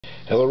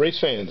Hello race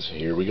fans,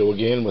 here we go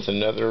again with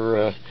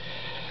another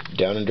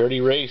down and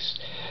dirty race.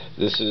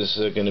 This is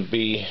going to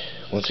be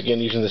once again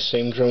using the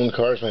same drone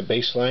car as my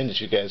baseline that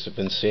you guys have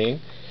been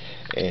seeing,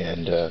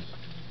 and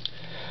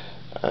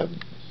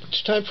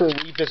it's time for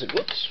a revisit.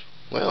 It's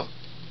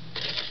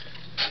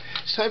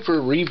time for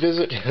a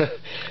revisit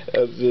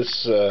of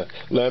this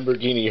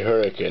Lamborghini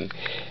Hurican.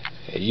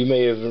 You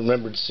may have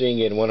remembered seeing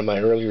it in one of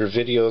my earlier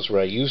videos where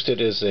I used it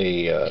as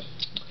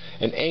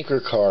an anchor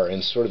car in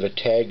sort of a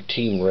tag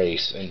team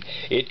race, and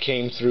it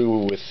came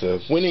through with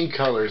winning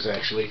colors.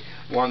 Actually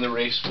won the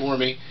race for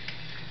me,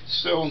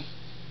 so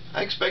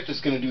I expect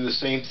it's going to do the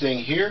same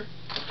thing here,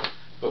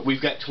 but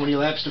we've got 20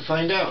 laps to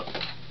find out.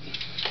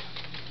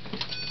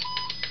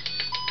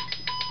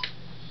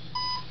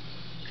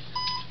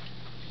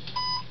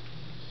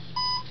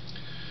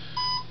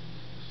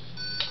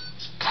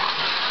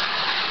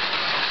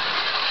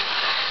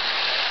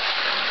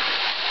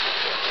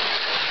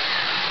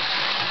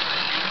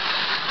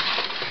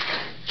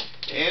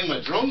 And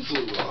my drone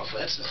flew off.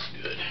 That's not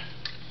good.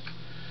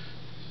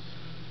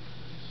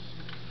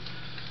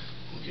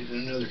 We'll give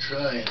it another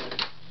try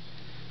and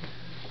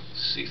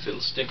see if it'll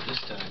stick this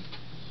time.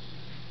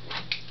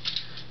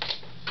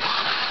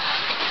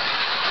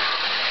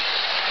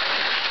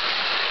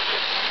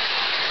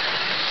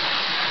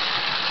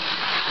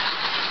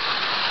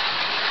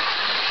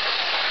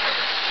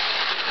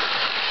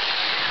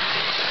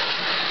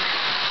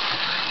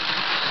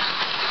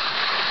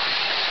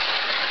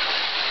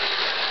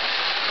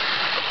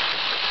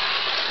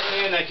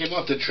 And I came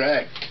off the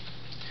track.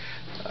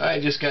 I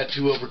just got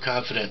too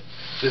overconfident.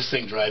 This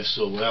thing drives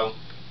so well,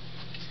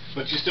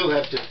 but you still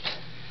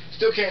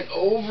can't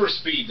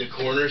overspeed the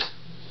corners.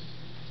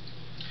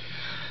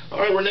 All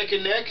right, we're neck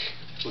and neck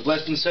with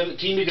less than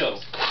 17 to go.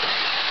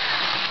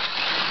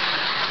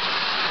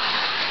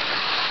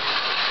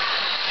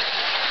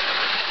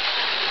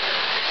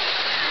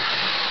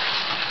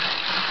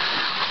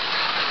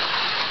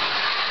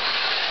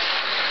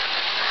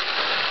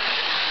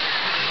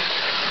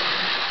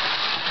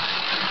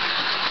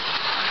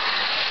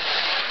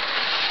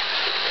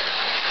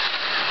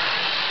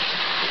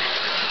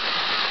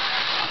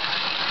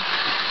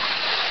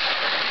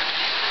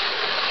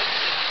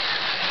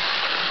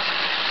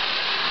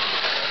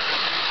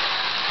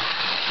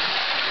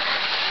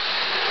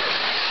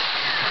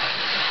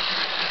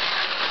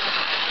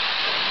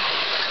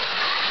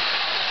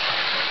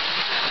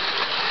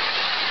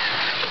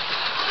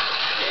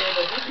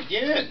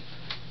 Again.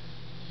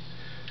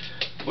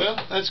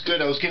 Well, that's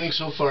good. I was getting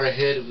so far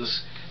ahead it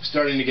was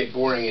starting to get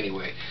boring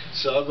anyway.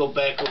 So I'll go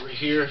back over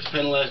here,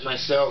 penalize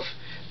myself,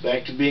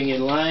 back to being in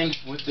line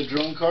with the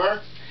drone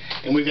car,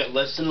 and we've got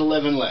less than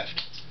 11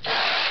 left.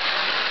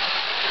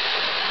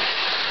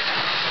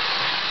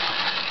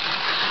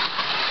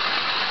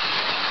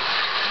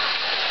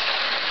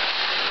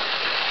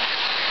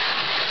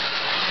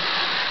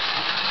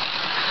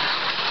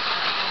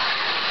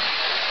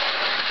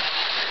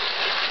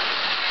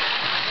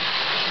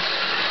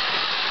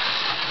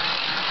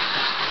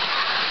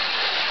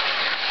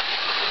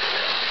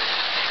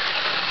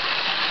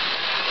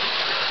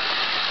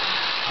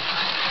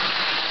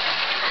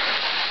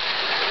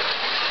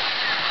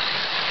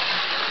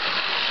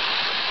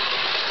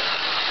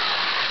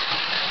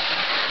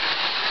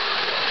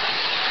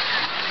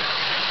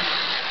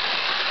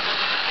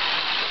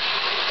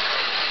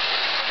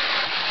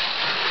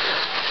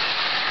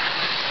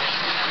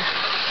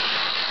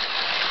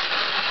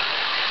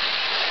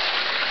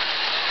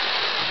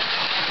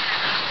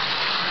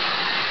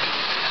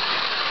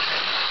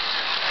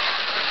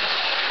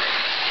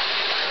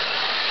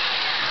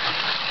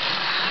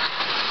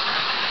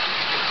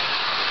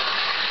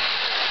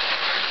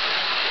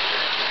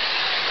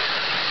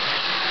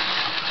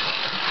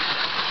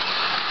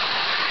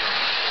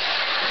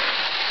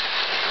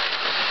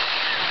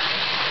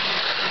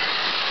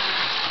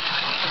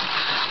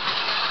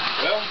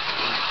 Well,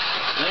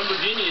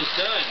 Lamborghini is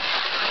done.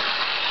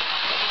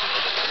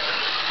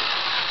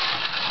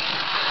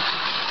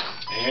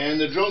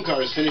 And the drone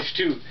car is finished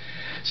too.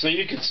 So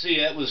you can see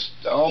that was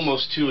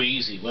almost too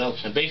easy. Well,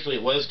 basically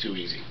it was too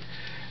easy.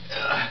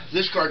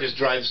 This car just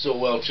drives so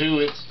well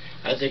too.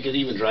 I think it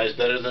even drives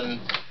better than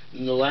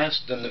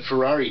the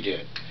Ferrari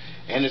did.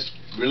 And it's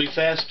really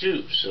fast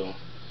too, so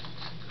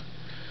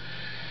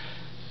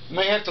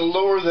may have to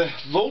lower the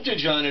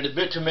voltage on it a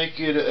bit to make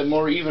it a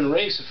more even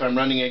race if I'm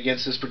running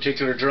against this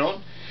particular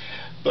drone.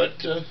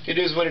 But it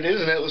is what it is,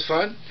 and that was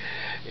fun.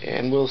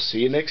 And we'll see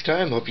you next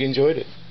time. Hope you enjoyed it.